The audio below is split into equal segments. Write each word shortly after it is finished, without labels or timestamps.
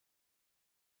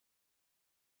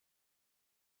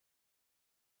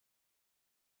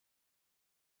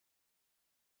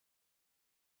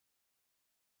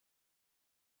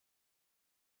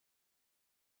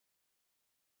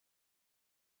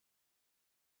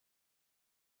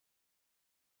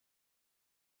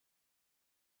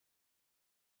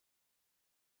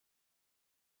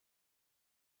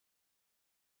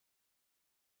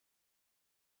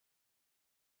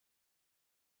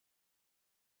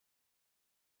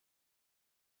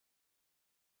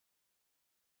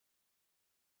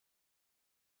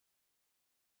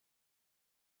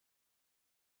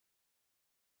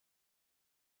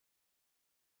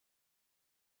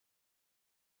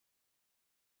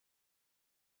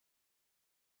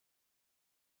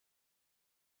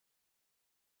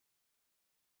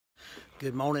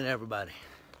Good morning, everybody.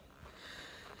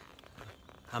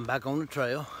 I'm back on the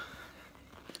trail.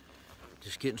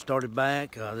 Just getting started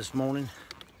back this morning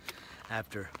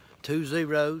after 2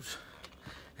 zeros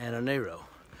and a Nero.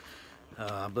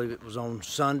 I believe it was on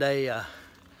Sunday. I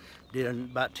did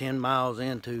about 10 miles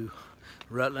into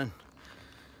Rutland,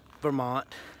 Vermont,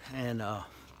 and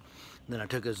then I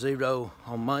took a 0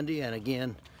 on Monday and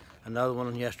again another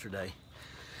one yesterday.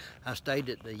 I stayed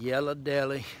at the Yellow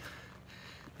Deli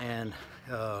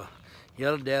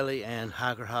and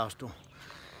Hiker Hostel.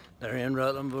 They're in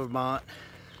Rutland, Vermont,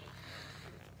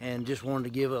 and just wanted to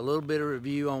give a little bit of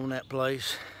review on that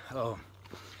place. I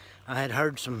had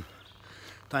heard some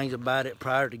things about it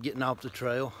prior to getting off the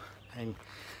trail, and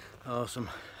I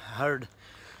heard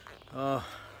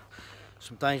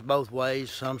some things both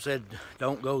ways. Some said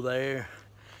don't go there,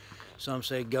 some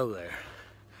said go there.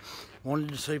 Wanted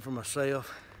to see for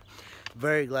myself.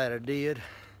 Very glad I did.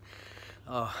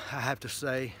 I have to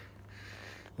say,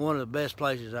 one of the best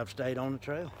places I've stayed on the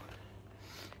trail.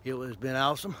 It has been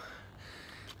awesome.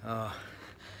 I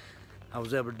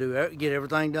was able to get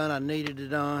everything done I needed to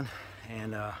done,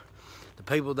 and the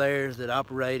people there that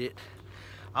operate it,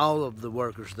 all of the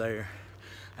workers there,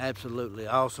 absolutely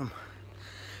awesome.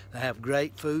 They have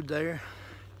great food there,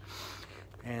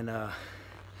 and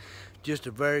just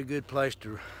a very good place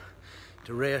to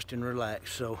rest and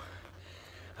relax. So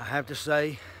I have to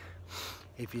say,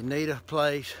 if you need a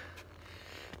place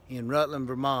in Rutland,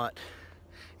 Vermont,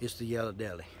 it's the Yellow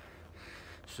Deli.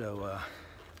 So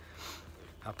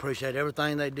I appreciate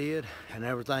everything they did and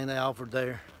everything they offered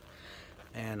there.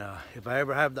 And if I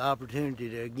ever have the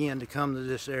opportunity to come to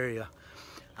this area,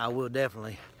 I will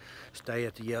definitely stay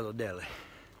at the Yellow Deli.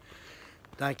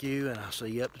 Thank you, and I'll see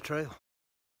you up the trail.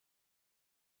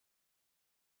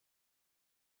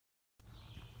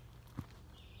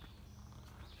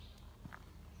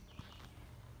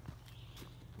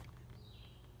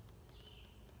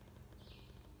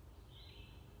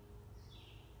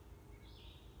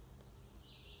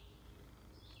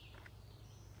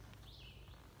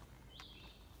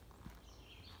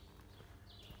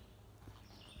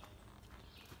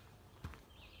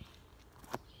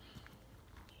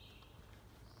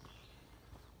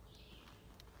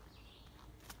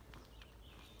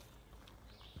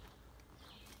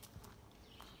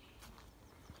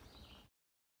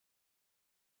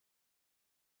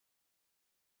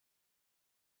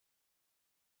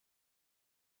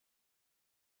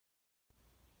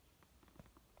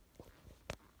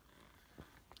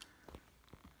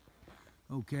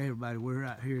 Okay, everybody, we're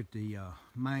out here at the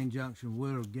main junction,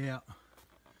 Willow Gap,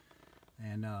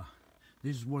 and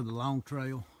this is where the long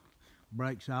trail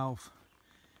breaks off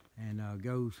and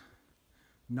goes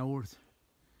north.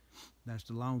 That's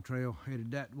the long trail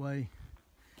headed that way,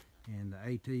 and the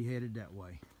AT headed that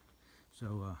way.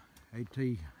 So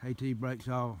AT breaks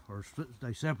off, or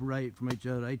they separate from each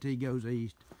other. AT goes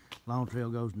east, long trail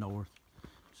goes north.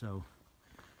 So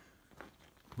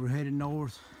we're headed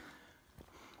north,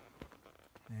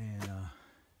 and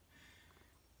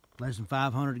less than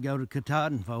 500 to go to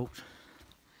Katahdin, folks.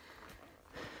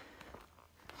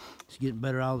 It's getting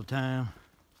better all the time,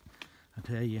 I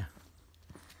tell you.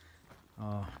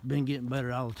 Been getting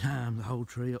better all the time, the whole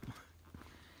trip,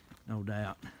 no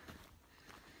doubt.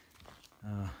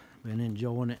 Been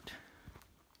enjoying it.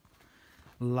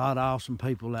 A lot of awesome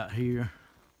people out here.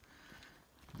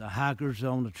 The hikers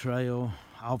on the trail,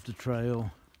 off the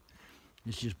trail,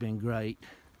 it's just been great.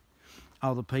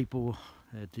 All the people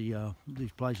at these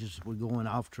places we're going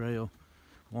off trail,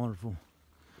 wonderful.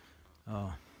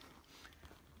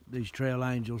 These trail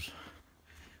angels,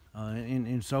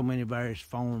 in so many various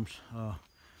forms,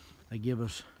 they give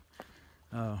us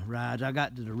rides. I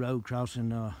got to the road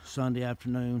crossing Sunday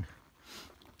afternoon.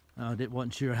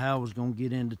 Wasn't sure how I was going to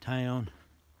get into town,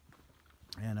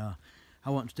 and I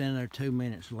wasn't standing there 2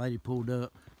 minutes. The lady pulled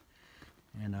up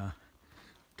and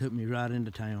took me right into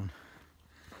town.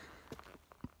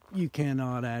 You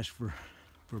cannot ask for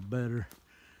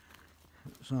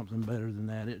something better than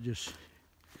that. It is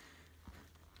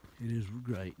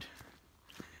great.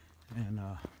 And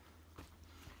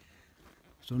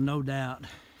so no doubt,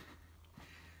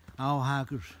 all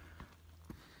hikers,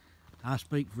 I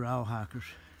speak for all hikers,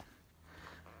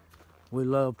 we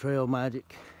love trail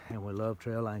magic and we love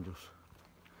trail angels.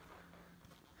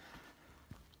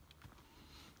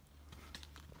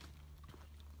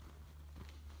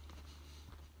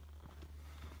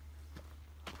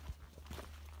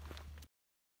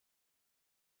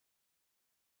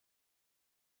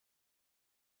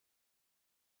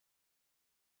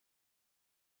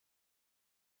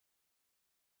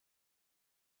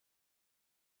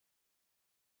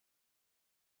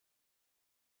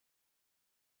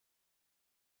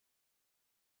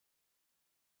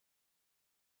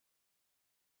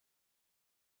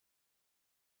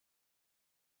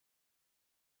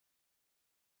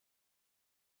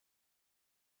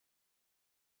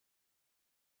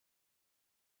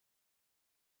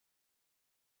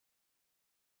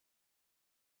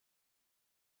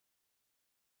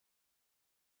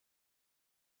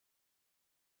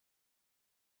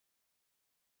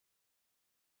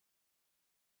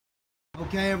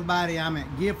 Okay, everybody, I'm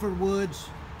at Gifford Woods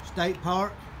State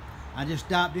Park. I just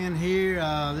stopped in here.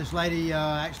 This lady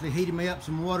actually heated me up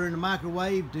some water in the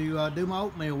microwave to do my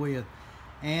oatmeal with.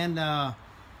 And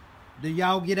do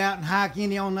y'all get out and hike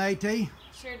any on the AT?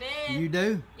 Sure did. You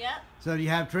do? Yep. So do you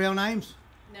have trail names?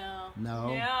 No. No.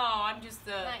 No, I'm just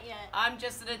the. Not yet. I'm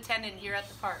just an attendant here at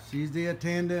the park. She's the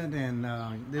attendant, and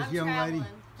this I'm young lady, traveling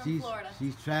from Florida.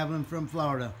 she's traveling from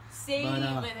Florida.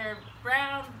 Sadie with her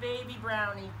brown baby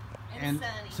brownie. And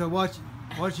Sunny. So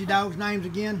what's your dog's names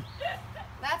again?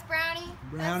 That's Brownie.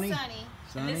 Brownie. That's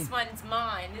Sunny. And this one's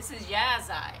mine. This is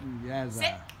Yazai. Yazai. Sit.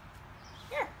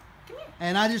 Here. Come here.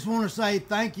 And I just want to say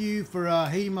thank you for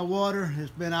heating my water.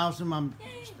 It's been awesome. I'm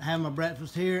having my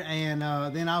breakfast here. And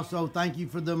then also thank you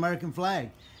for the American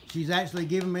flag. She's actually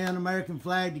given me an American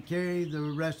flag to carry the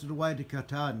rest of the way to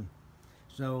Katahdin.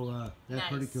 So that's Nice.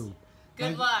 pretty cool.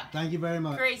 Good luck. Thank you very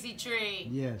much. Crazy tree.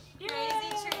 Yes.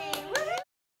 Crazy tree.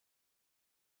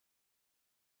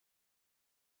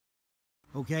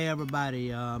 Okay,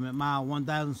 everybody, I'm at mile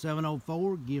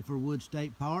 1704, Gifford Woods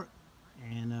State Park.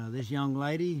 And this young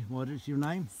lady, what is your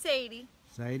name? Sadie.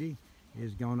 Sadie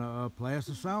is gonna play us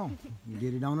a song. You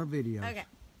get it on her video. Okay.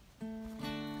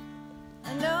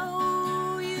 I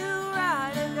know you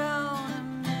are gonna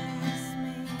miss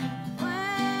me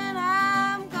when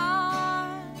I'm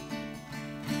gone.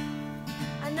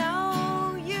 I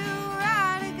know you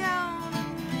are gonna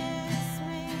miss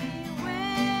me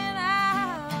when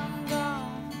I'm gone.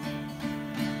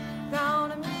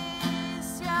 Gonna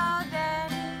miss your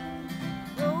daddy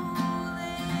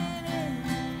rolling in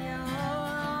your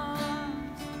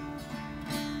arms.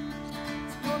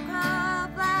 Woke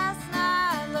up last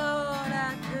night, Lord, I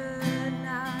could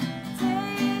not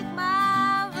take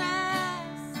my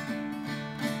rest.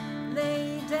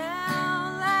 Lay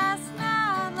down last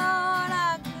night, Lord,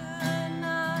 I could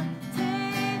not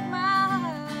take my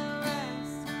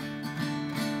rest.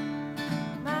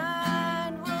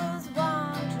 Mind was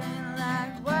wandering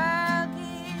like wild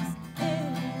geese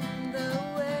in the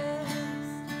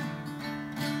west.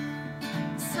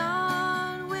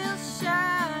 Sun will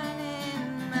shine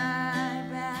in my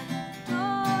back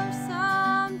door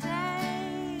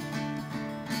someday.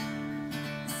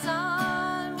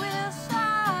 Sun will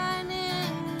shine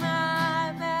in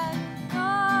my back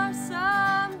door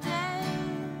someday.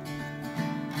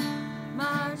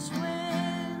 March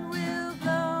wind will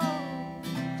blow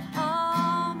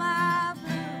all my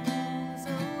blues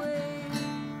away.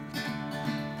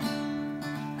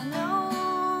 I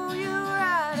know you're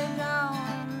right,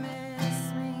 gonna miss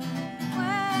me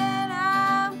when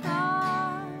I'm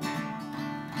gone.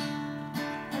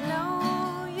 I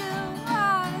know you're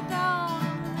right,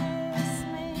 gonna miss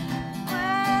me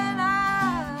when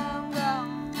I'm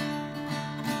gone.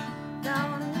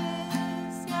 Gonna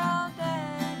miss your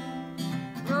daddy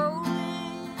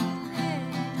rolling in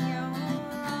your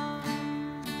arms.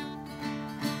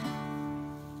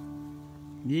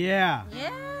 Yeah.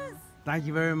 Yes. Thank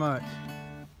you very much.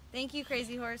 Thank you,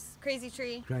 Crazy Horse. Crazy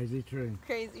Tree. Crazy tree.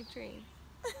 Crazy Tree.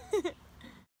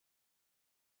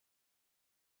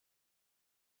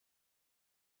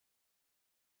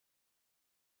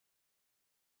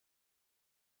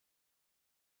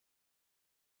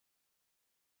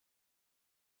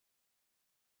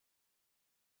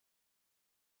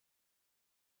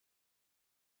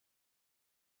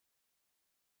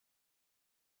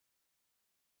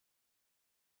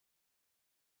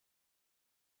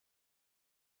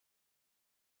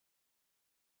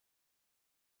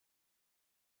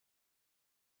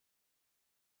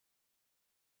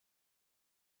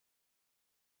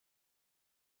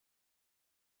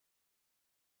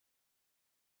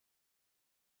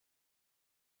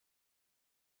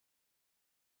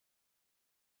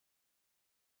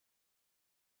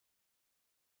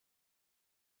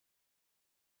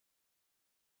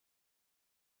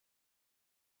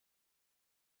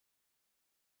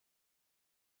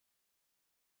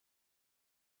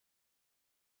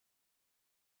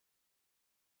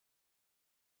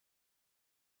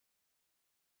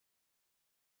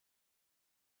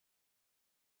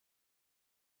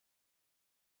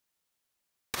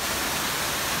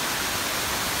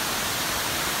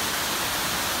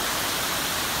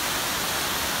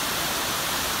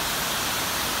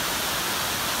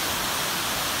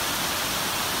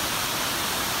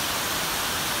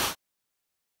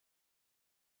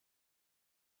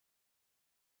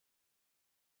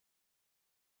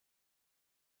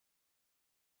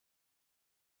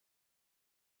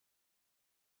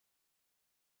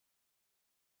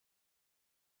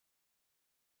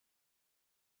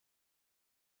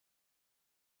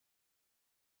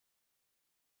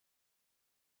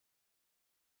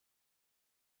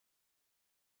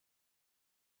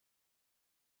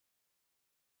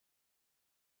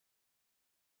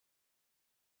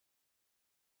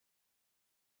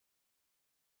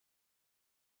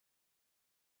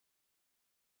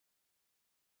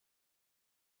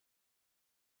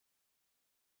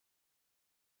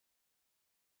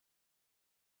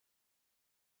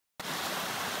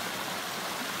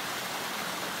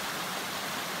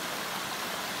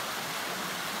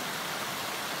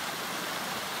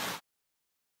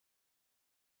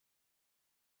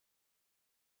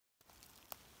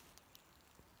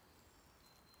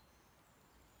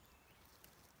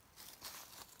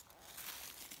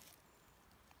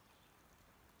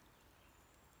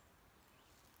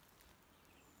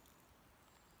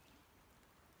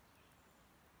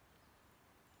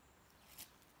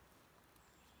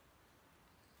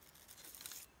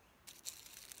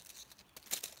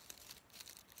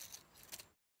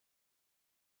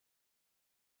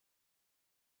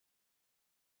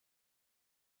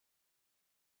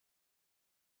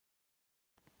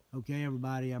 Okay,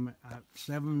 everybody, I'm at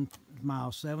 7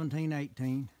 miles 17,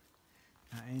 18.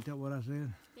 Ain't that what I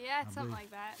said? Yeah, it's I something believe.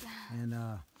 like that. And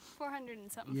 400 and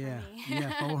something yeah, for me.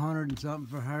 yeah, 400 and something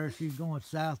for her. She's going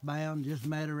southbound. Just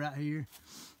met her right here.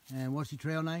 And what's your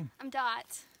trail name? I'm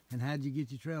Dot. And how'd you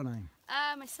get your trail name?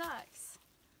 My socks.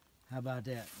 How about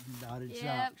that? Dotted Yep,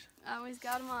 socks. always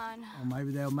got them on. Or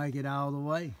maybe they'll make it all the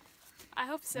way. I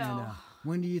hope so. And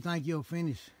when do you think you'll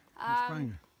finish at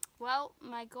Springer? Well,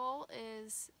 my goal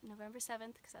is November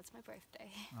 7th because that's my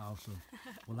birthday. Awesome.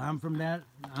 Well, I'm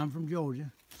from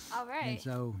Georgia. All right. And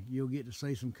so you'll get to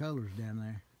see some colors down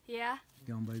there. Yeah? It's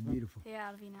going to be beautiful. Yeah,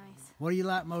 it'll be nice. What do you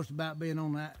like most about being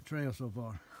on that trail so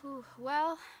far? Whew,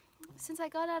 well, since I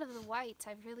got out of the whites,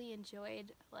 I've really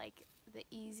enjoyed, like, the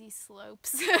easy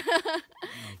slopes.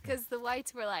 Because the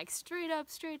whites were, like, straight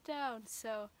up, straight down.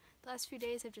 So the last few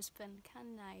days have just been kind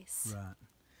of nice. Right.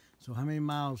 So how many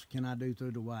miles can I do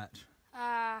through the whites?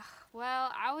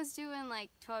 Well, I was doing like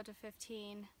 12 to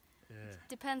 15. Yeah.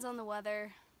 Depends on the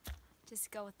weather. Just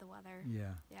go with the weather.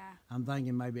 Yeah. Yeah. I'm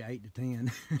thinking maybe 8 to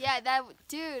 10. Yeah,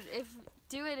 dude,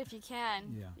 do it if you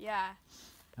can. Yeah. Yeah.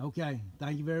 Okay.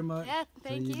 Thank you very much. Yeah,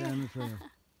 thank See you you. down the trail.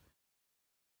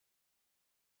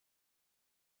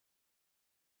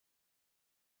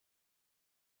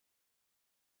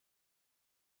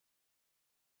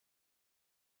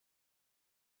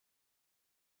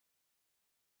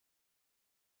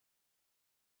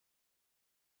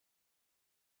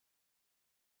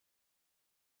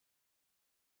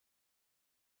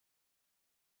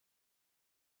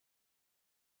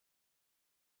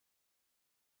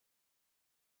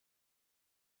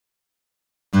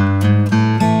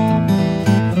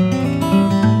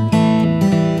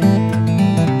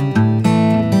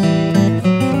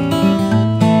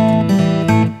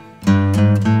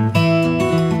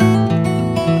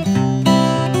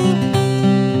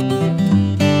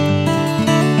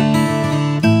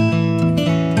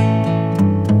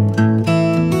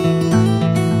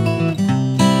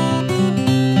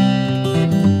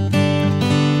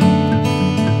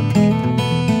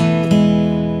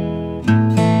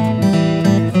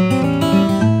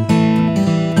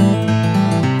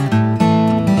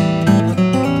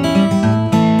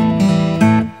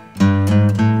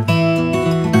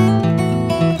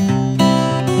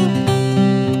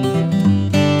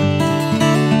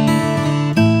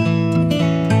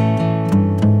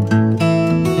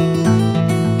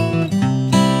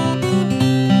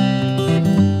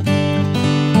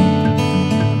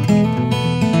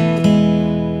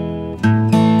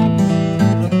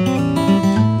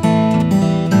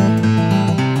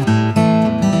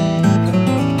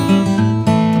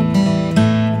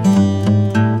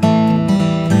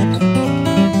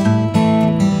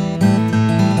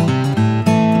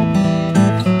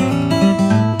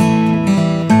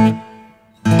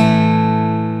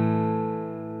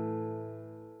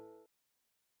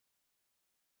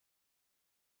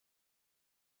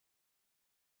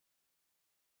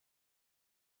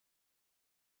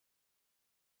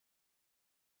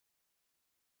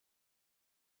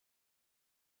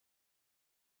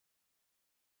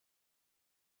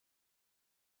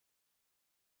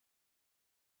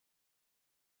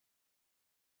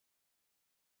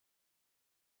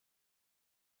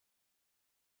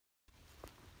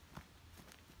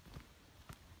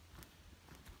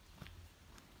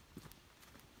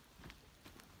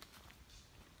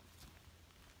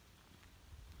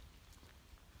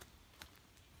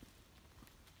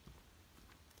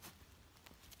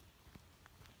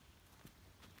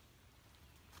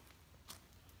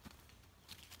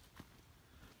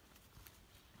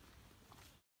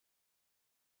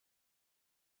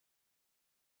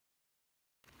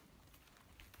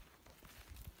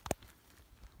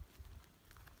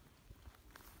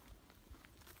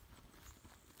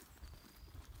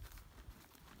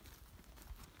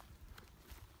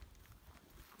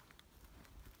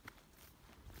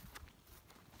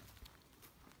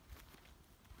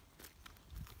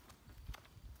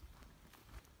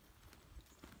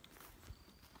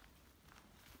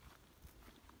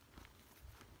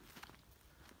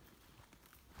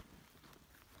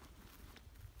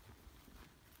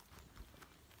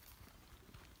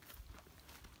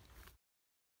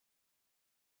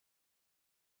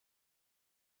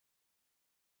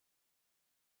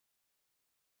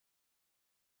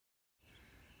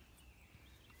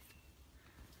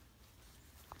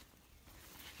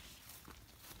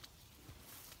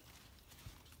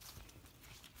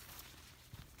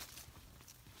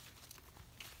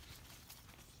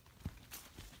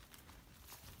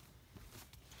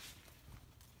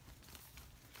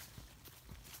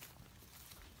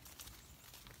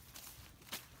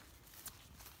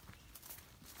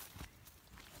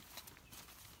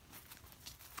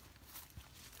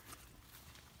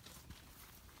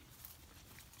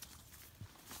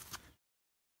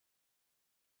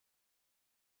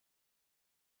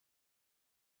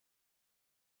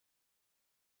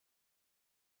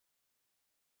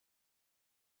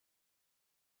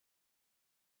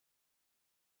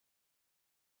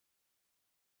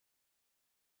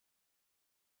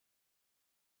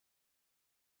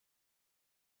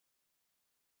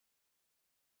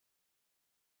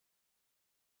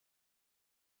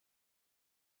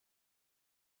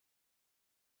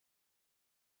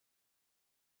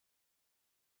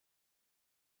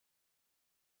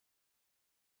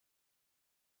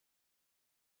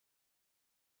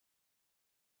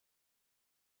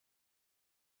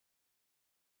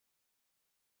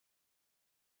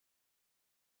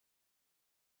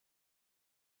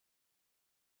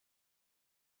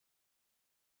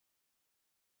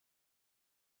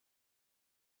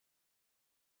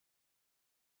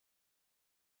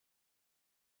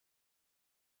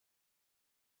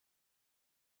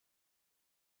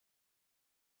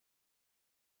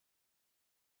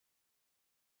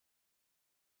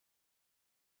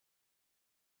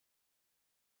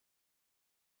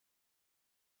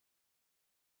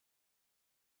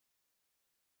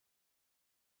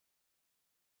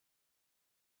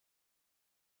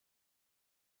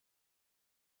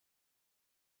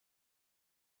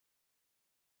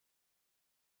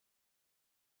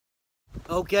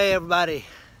 Okay, everybody.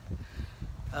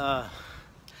 I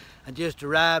just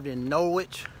arrived in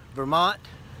Norwich, Vermont,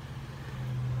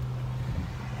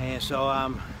 and so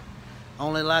I'm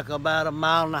only like about a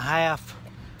mile and a half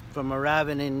from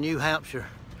arriving in New Hampshire.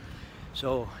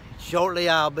 So shortly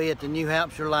I'll be at the New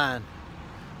Hampshire line.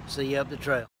 See you up the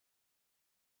trail.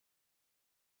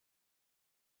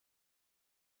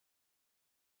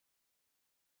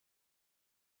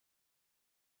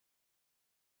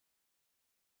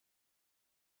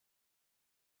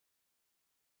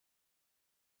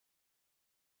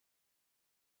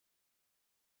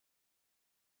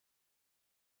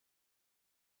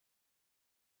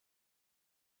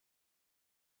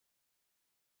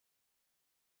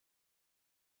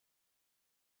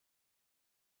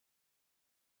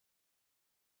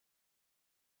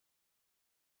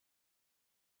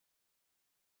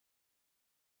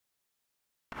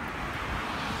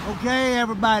 Okay,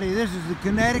 everybody, this is the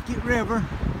Connecticut River.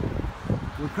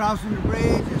 We're crossing the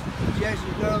bridge. It's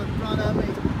Jesse's girl in front of me.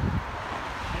 And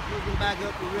we can back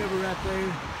up the river right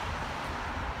there.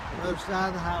 The other side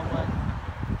of the highway.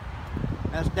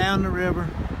 That's down the river.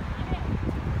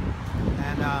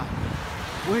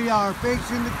 And we are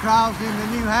fixing to cross into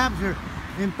New Hampshire.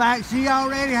 In fact, she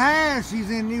already has. She's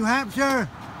in New Hampshire.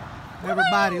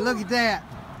 Everybody, look at that.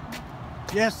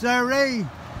 Yes, sirree.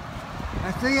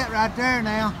 I see it right there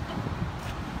now.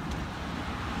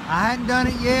 I hadn't done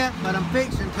it yet, but I'm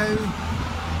fixing to.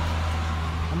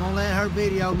 I'm gonna let her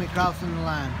video me crossing the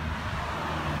line.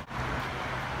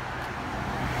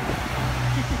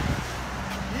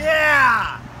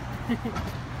 Yeah!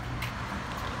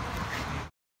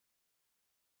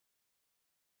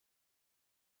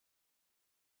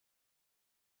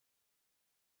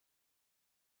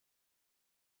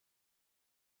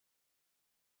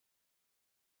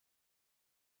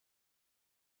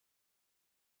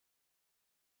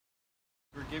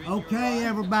 Okay,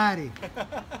 everybody.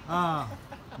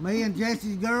 Me and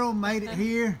Jesse's girl made it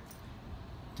here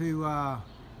to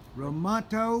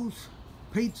Romonto's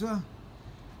Pizza.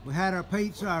 We had our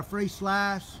pizza, our free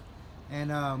slice, and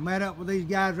met up with these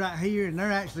guys right here, and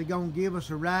they're actually going to give us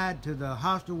a ride to the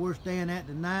hostel we're staying at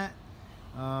tonight.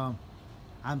 I'm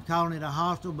calling it a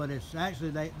hostel, but it's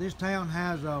actually, this town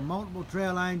has multiple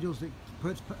trail angels that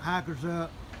puts hikers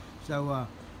up. So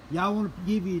y'all want to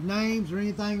give you names or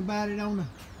anything about it on the...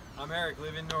 I'm Eric,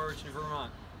 live in Norwich,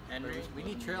 Vermont. And we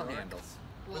need trail handles.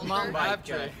 Well, The mountain bike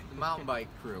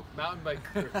crew. Mountain bike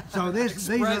crew. So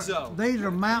these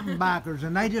are mountain bikers,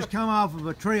 and they just come off of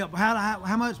a trip.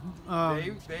 How much?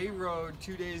 They rode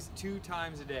 2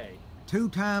 times a day. 2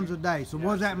 times a day. So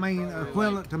what does that mean,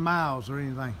 equivalent to miles or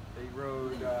anything? They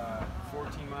rode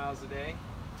 14 miles a day.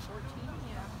 14?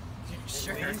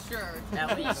 Sure.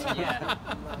 At least, yeah.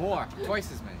 More,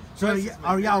 twice as many. So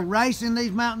are y'all racing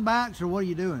these mountain bikes, or what are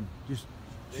you doing? Just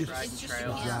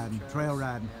riding, trail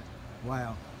riding. Yeah.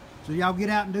 Wow. So y'all get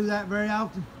out and do that very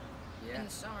often? Yeah. In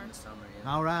the summer,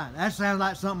 yeah. All right. That sounds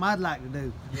like something I'd like to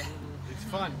do. Yeah. It's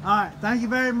fun. All right. Thank you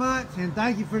very much, and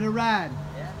thank you for the ride.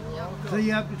 Yeah. See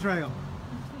you up the trail.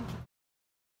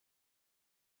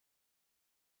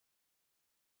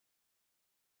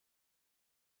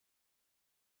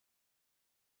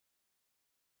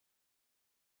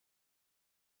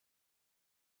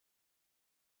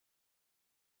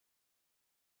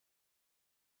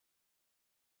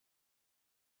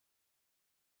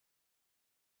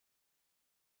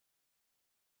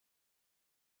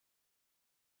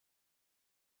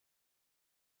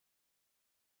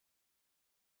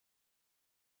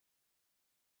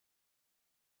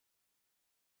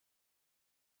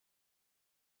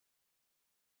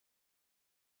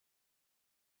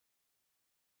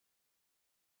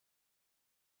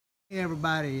 Hey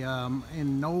everybody,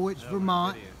 in Norwich,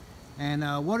 Vermont,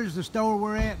 and what is the store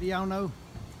we're at? Do y'all know?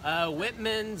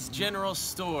 Whitman's General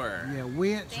Store. Yeah,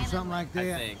 Witt's or something like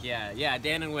that. I think, yeah,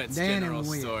 Dan and Witt's Dan General and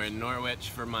Witt's. Store in Norwich,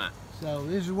 Vermont. So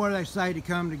this is where they say to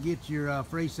come to get your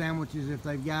free sandwiches if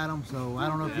they've got them. So I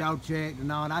don't know if y'all checked or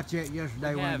not. I checked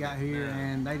yesterday when I got here,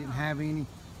 and they didn't have any.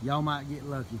 Y'all might get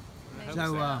lucky.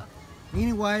 So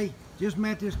anyway, just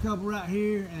met this couple right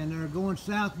here, and they're going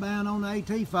southbound on the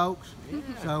AT, folks.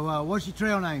 So what's your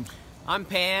trail names? I'm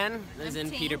Pan, as in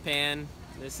Peter Pan.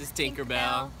 This is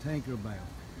Tinkerbell. Tinkerbell.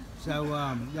 So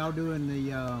y'all doing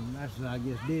the, that's I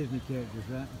guess Disney characters,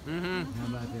 right? Mm-hmm. How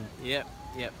about that?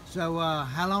 Yep. So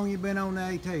how long you been on the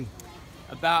AT?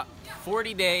 About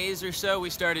 40 days or so. We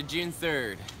started June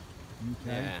 3rd.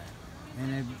 Okay. Yeah.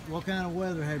 And what kind of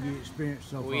weather have you experienced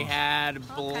so far? We had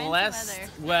All kinds of blessed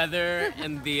weather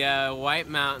in the White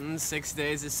Mountains, 6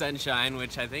 days of sunshine,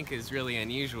 which I think is really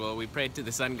unusual. We prayed to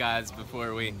the sun gods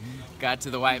before we got to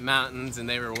the White Mountains, and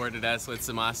they rewarded us with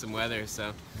some awesome weather.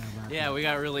 So, yeah, we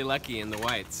got really lucky in the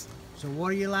Whites. So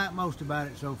what do you like most about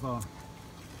it so far?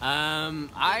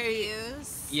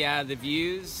 Views. The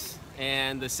views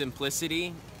and the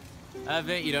simplicity of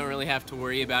it. You don't really have to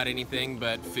worry about anything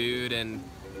but food and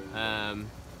oh,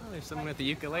 there's someone with the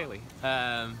ukulele.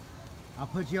 I'll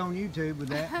put you on YouTube with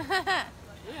that.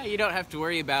 Yeah, you don't have to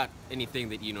worry about anything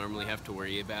that you normally have to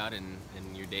worry about in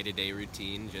your day-to-day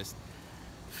routine. Just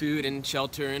food and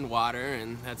shelter and water,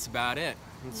 and that's about it.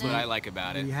 That's what I like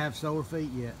about Do it. you have sore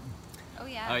feet yet? Oh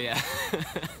yeah. Oh yeah.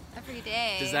 Every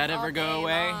day. Does that ever all go day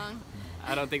away? long.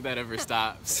 I don't think that ever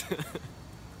stops.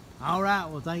 All right,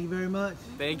 well, thank you very much.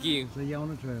 Thank you. See you on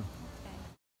the trail.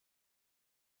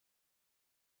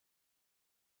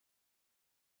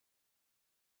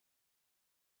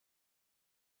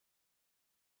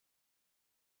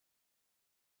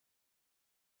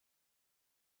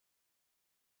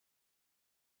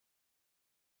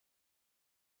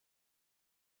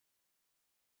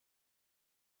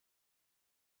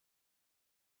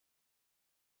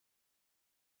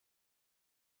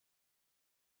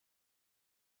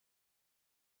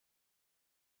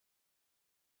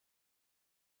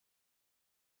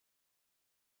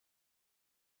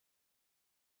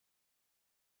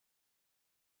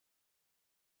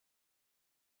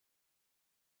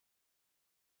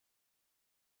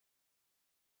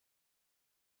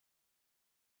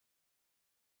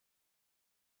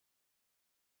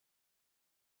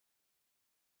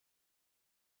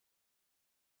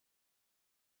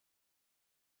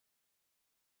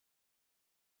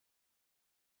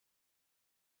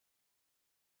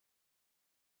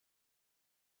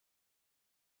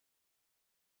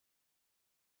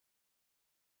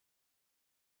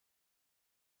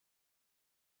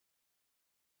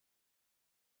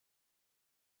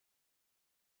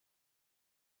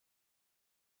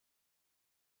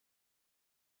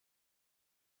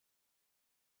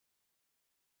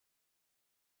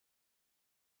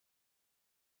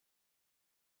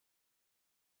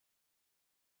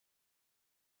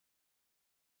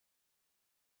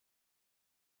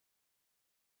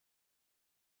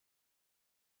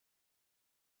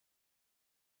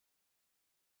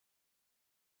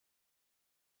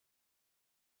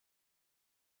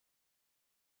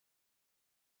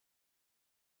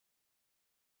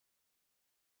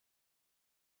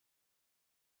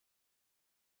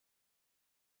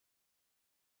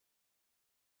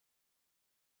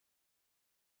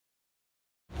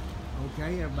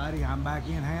 Okay, everybody, I'm back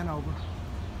in Hanover.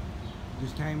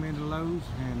 Just came into Lowe's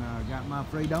and got my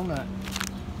free donut.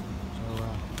 So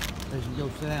let's go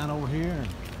sit down over here and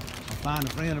I'll find a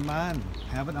friend of mine and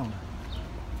have a donut.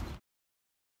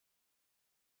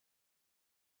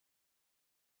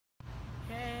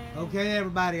 Okay,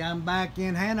 everybody, I'm back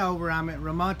in Hanover. I'm at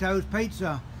Ramonto's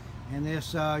Pizza, and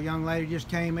this young lady just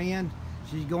came in.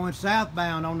 She's going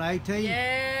southbound on the AT.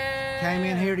 Yeah. Came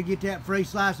in here to get that free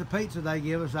slice of pizza they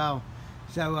give us all.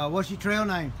 So, what's your trail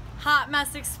name? Hot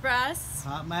Mess Express.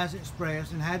 Hot Mess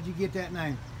Express. And how did you get that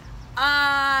name?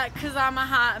 'Cause I'm a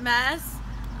hot mess.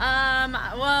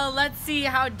 Well, let's see,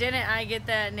 how didn't I get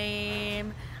that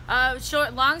name?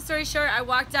 Long story short, I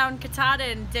walked down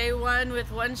Katahdin day 1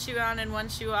 with one shoe on and one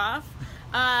shoe off.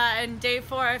 And day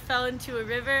 4, I fell into a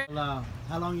river. Well,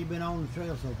 how long you been on the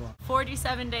trail so far?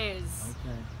 47 days.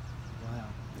 Okay. Wow.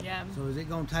 Yeah. So is it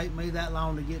going to take me that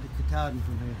long to get to Katahdin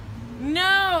from here?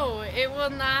 No, it will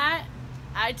not.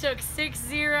 I took 6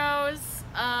 zeros,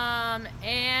 and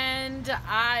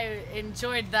I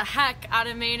enjoyed the heck out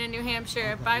of Maine and New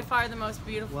Hampshire. Okay. By far the most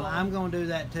beautiful. Well, I'm going to do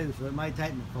that too, so it may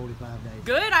take me 45 days.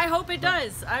 Good, I hope it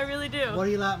does. I really do. What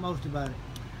do you like most about it?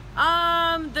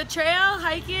 The trail,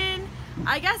 hiking,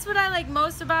 I guess what I like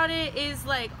most about it is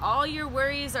like all your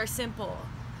worries are simple.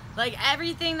 Like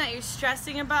everything that you're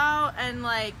stressing about and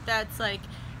like that's like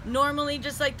normally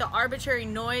just like the arbitrary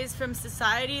noise from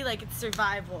society, like it's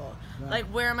survival. Right. Like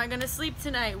where am I gonna sleep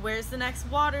tonight? Where's the next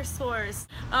water source?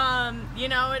 You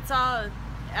know, it's all,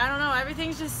 I don't know,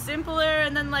 everything's just simpler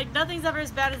and then like nothing's ever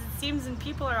as bad as it seems and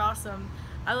people are awesome.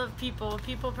 I love people.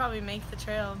 People probably make the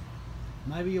trail.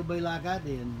 Maybe you'll be like I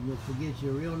did. You'll forget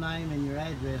your real name and your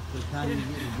address by the time you get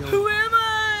to Who Georgia. am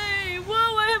I?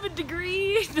 Whoa, I have a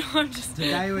degree. No, I'm just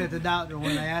Today at the doctor,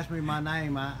 when they asked me my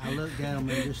name, I looked at them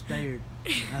and just stared.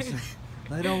 I said,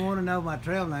 they don't want to know my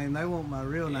trail name. They want my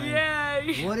real name. Yeah.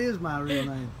 What is my real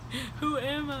name? Who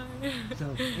am I?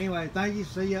 So anyway, thank you.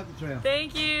 See you up the trail.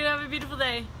 Thank you. Have a beautiful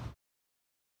day.